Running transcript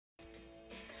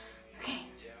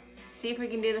see if we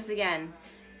can do this again.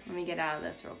 Let me get out of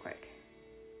this real quick.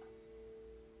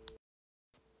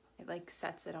 It like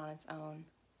sets it on its own.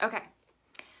 Okay,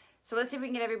 so let's see if we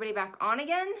can get everybody back on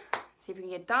again. See if we can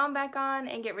get Dom back on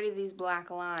and get rid of these black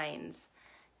lines,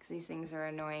 because these things are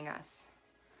annoying us.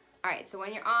 All right, so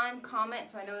when you're on,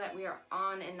 comment so I know that we are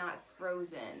on and not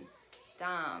frozen.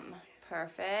 Dom,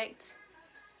 perfect.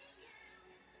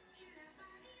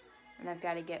 And I've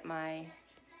got to get my...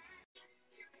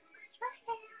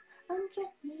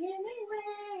 Undress me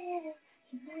anywhere,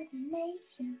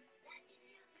 imagination.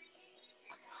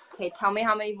 Okay, tell me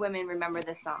how many women remember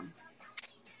this song.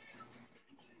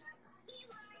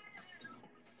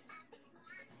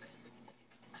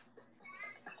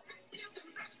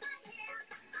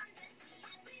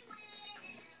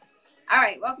 All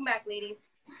right, welcome back, ladies.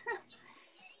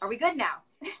 Are we good now?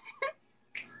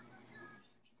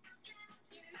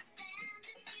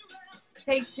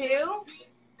 Take two?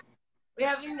 We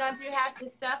haven't even gone through half the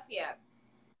stuff yet.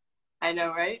 I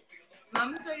know, right?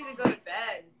 Mama's ready to go to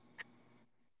bed.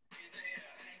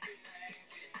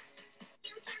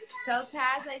 Tell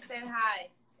Taz I said hi.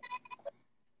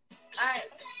 Alright.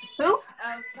 Who?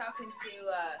 I was talking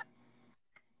to,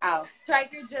 Oh.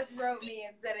 Striker just wrote me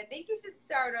and said, I think you should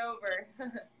start over.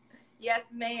 Yes,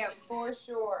 ma'am, for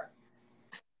sure.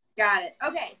 Got it.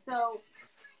 Okay, so,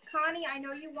 Connie, I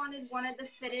know you wanted one of the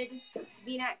fitted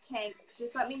V-neck tanks.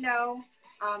 Just let me know.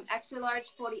 Extra large,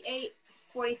 48.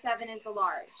 47 is the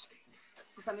large.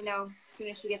 Just let me know as soon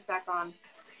as she gets back on.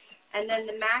 And then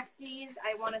the maxis,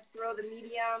 I want to throw the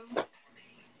medium.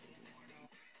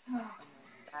 Oh,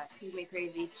 God, he's me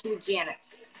crazy. To Janet.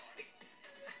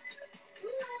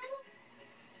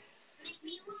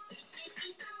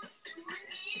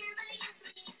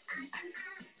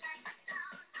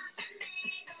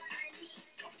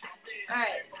 All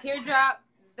right, teardrop,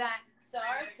 that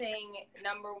star thing,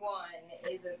 number 1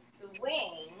 is a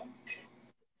swing.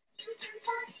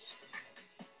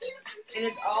 It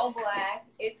is all black.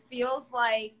 It feels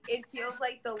like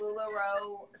the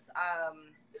LuLaRoe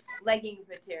leggings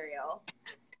material.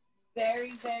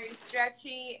 Very, very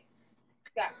stretchy.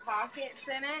 It's got pockets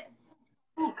in it.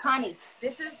 Ooh, Connie.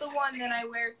 This is the one that I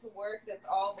wear to work that's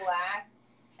all black.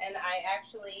 And I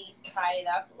actually tie it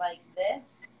up like this.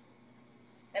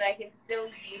 And I can still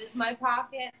use my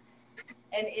pockets.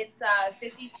 And it's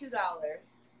 $52.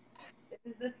 This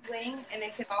is the swing, and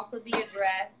it can also be a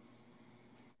dress.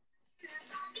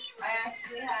 I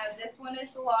actually have, this one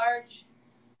is the large.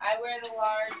 I wear the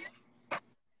large.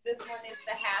 This one is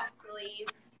the half sleeve.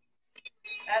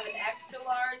 I have an extra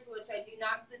large, which I do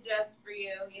not suggest for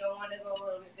you. You don't want to go a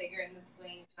little bit bigger in the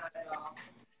swing, not at all.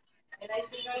 And I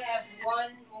think I have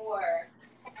one more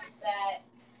that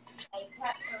I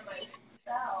kept for myself.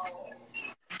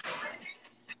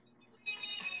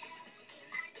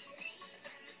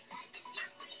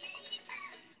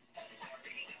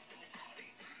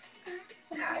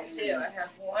 I do. I have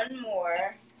one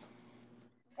more.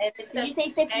 And it's Did you say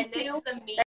 52? And this is the